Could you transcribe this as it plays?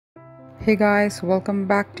Hey guys, welcome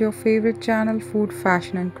back to your favorite channel, Food,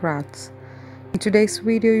 Fashion and Crafts. In today's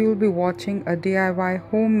video, you'll be watching a DIY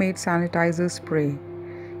homemade sanitizer spray.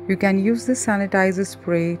 You can use this sanitizer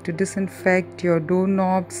spray to disinfect your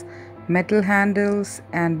doorknobs, metal handles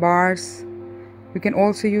and bars. You can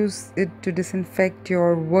also use it to disinfect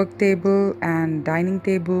your work table and dining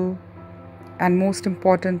table, and most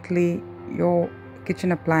importantly, your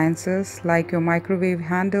kitchen appliances like your microwave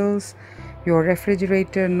handles, your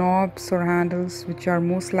refrigerator knobs or handles, which are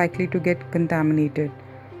most likely to get contaminated.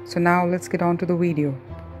 So now let's get on to the video.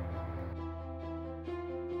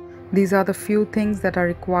 These are the few things that are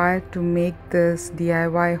required to make this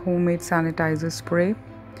DIY homemade sanitizer spray.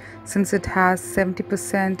 Since it has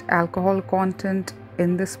 70% alcohol content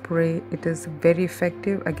in the spray, it is very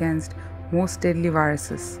effective against most deadly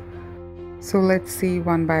viruses. So let's see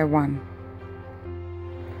one by one.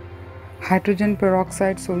 Hydrogen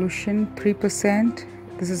peroxide solution 3%.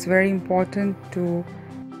 This is very important to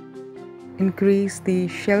increase the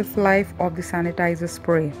shelf life of the sanitizer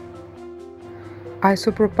spray.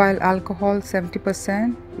 Isopropyl alcohol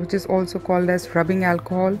 70%, which is also called as rubbing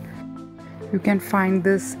alcohol. You can find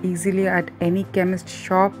this easily at any chemist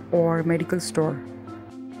shop or medical store.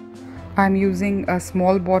 I'm using a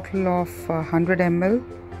small bottle of 100 ml.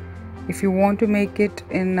 If you want to make it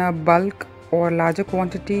in a bulk or larger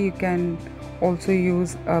quantity, you can also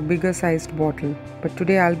use a bigger sized bottle, but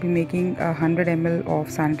today I'll be making 100 ml of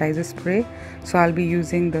sanitizer spray, so I'll be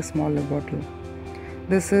using the smaller bottle.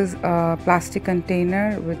 This is a plastic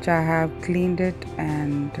container which I have cleaned it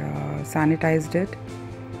and sanitized it.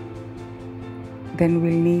 Then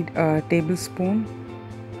we'll need a tablespoon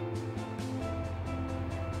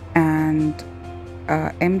and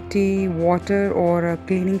empty water or a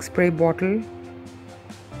cleaning spray bottle.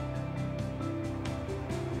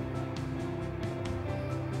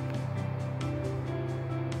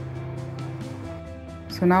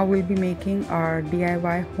 So now we'll be making our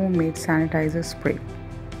DIY homemade sanitizer spray.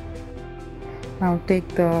 Now take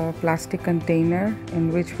the plastic container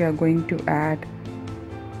in which we are going to add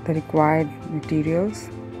the required materials.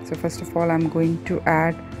 So first of all, I'm going to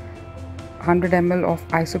add 100 ml of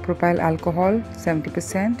isopropyl alcohol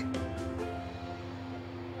 70%.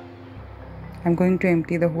 I'm going to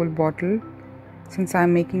empty the whole bottle. Since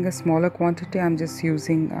I'm making a smaller quantity, I'm just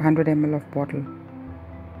using 100 ml of bottle.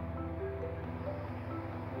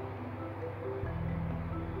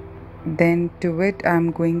 Then to it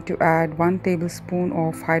I'm going to add 1 tablespoon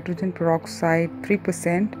of hydrogen peroxide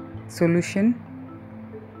 3% solution.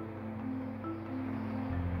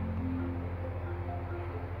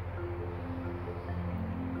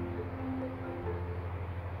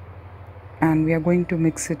 And we are going to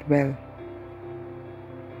mix it well.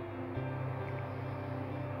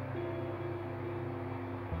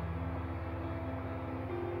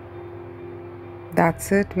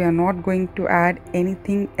 That's it. We are not going to add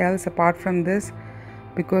anything else apart from this,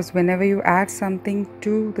 because whenever you add something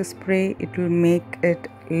to the spray, it will make it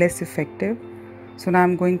less effective. So now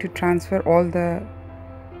I'm going to transfer all the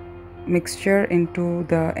mixture into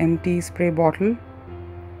the empty spray bottle.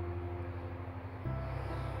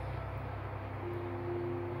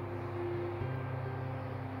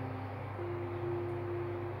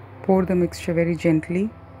 Pour the mixture very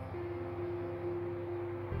gently.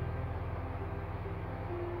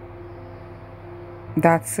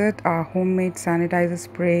 That's it. Our homemade sanitizer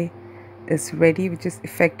spray is ready, which is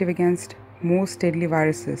effective against most deadly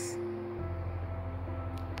viruses.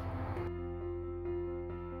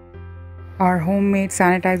 Our homemade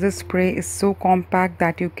sanitizer spray is so compact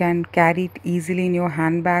that you can carry it easily in your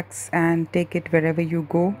handbags and take it wherever you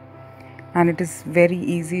go. And it is very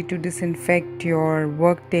easy to disinfect your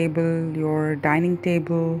work table, your dining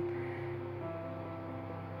table,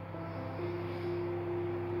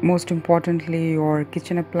 most importantly your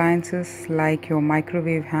kitchen appliances like your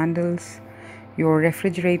microwave handles, your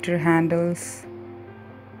refrigerator handles,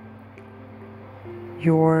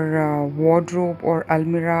 your wardrobe or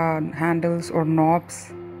almirah handles or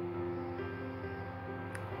knobs.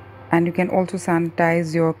 And you can also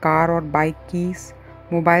sanitize your car or bike keys,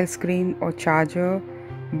 mobile screen or charger,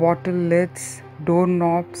 bottle lids, door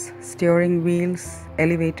knobs, steering wheels,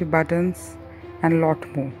 elevator buttons and a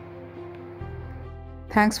lot more.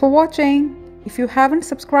 Thanks for watching. If you haven't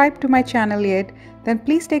subscribed to my channel yet, then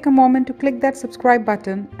please take a moment to click that subscribe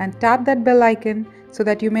button and tap that bell icon so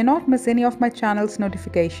that you may not miss any of my channel's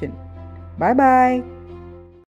notification. Bye bye.